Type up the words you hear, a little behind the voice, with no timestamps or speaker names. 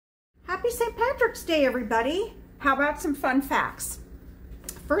Happy St. Patrick's Day, everybody. How about some fun facts?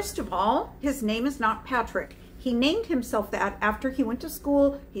 First of all, his name is not Patrick. He named himself that after he went to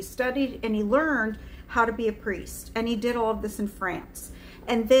school, he studied, and he learned how to be a priest. And he did all of this in France.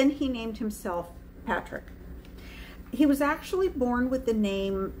 And then he named himself Patrick. He was actually born with the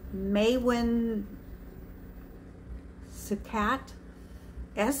name Maywin Succat,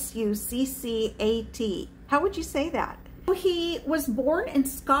 S-U-C-C-A-T. How would you say that? He was born in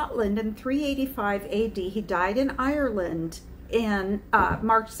Scotland in 385 AD. He died in Ireland in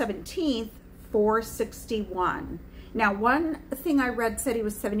March 17th, 461. Now, one thing I read said he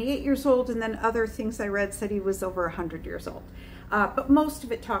was 78 years old, and then other things I read said he was over 100 years old. But most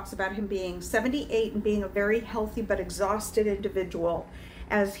of it talks about him being 78 and being a very healthy but exhausted individual,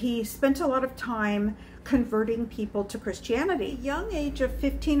 as he spent a lot of time converting people to Christianity. Young age of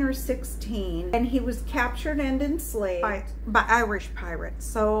 15 or 16, and he was captured and enslaved by Irish pirates.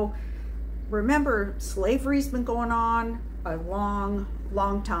 So remember, slavery's been going on a long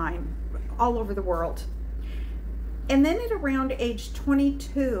time all over the world. And then at around age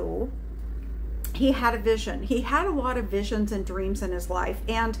 22, he had a vision. He had a lot of visions and dreams in his life,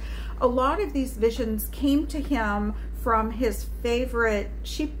 and a lot of these visions came to him from his favorite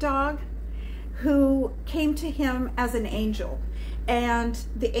sheepdog, who came to him as an angel. And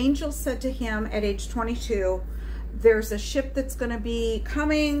the angel said to him at age 22, there's a ship that's going to be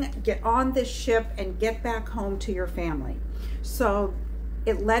coming, get on this ship and get back home to your family. So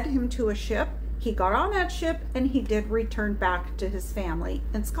it led him to a ship. He got on that ship and he did return back to his family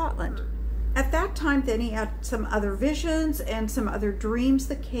in Scotland. At that time, then, he had some other visions and some other dreams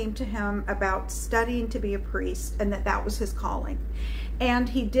that came to him about studying to be a priest, and that was his calling. And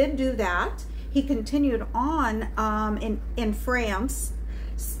he did do that. He continued on in France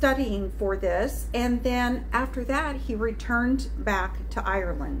studying for this, and then after that he returned back to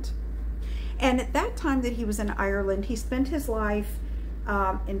Ireland. And at that time that he was in Ireland, he spent his life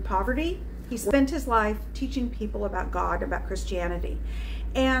in poverty. He spent his life teaching people about God, about Christianity.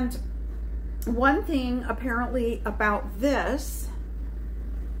 And one thing apparently about this,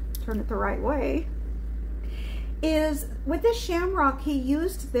 turn it the right way, is with this shamrock, he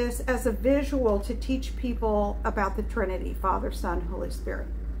used this as a visual to teach people about the Trinity, Father, Son, Holy Spirit.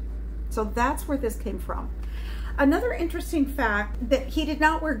 So that's where this came from. Another interesting fact, that he did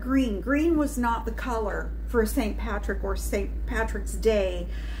not wear green. Green was not the color for St. Patrick or St. Patrick's Day.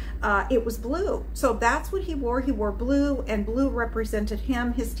 It was blue. So that's what he wore. He wore blue, and blue represented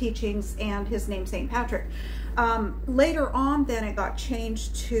him, his teachings, and his name, St. Patrick. Later on, then, it got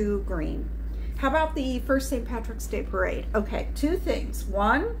changed to green. How about the first St. Patrick's Day parade? Okay, two things.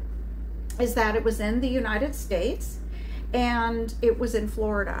 One is that it was in the United States, and it was in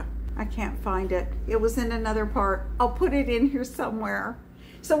Florida. I can't find it. It was in another part. I'll put it in here somewhere.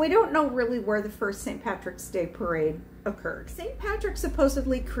 So we don't know really where the first St. Patrick's Day parade occurred. St. Patrick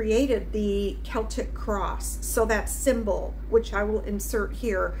supposedly created the Celtic cross, so that symbol, which I will insert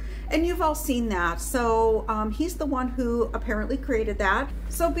here, and you've all seen that. So he's the one who apparently created that.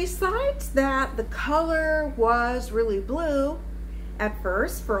 So besides that, the color was really blue at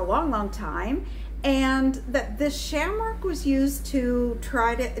first for a long time, and that this shamrock was used to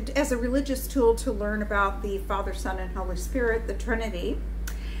try to, as a religious tool, to learn about the Father, Son, and Holy Spirit, the Trinity.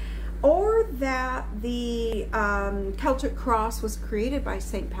 Or that the Celtic cross was created by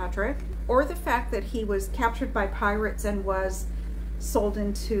St. Patrick, or the fact that he was captured by pirates and was sold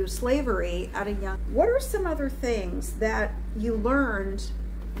into slavery at a young... What are some other things that you learned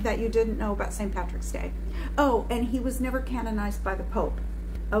that you didn't know about St. Patrick's Day? Oh, and he was never canonized by the Pope.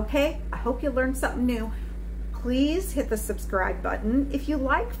 Okay, I hope you learned something new. Please hit the subscribe button. If you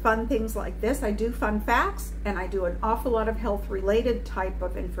like fun things like this, I do fun facts, and I do an awful lot of health-related type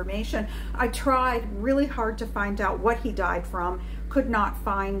of information. I tried really hard to find out what he died from, could not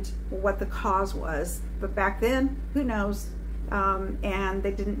find what the cause was, but back then, who knows? And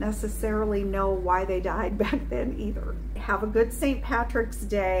they didn't necessarily know why they died back then either. Have a good St. Patrick's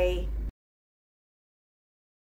Day.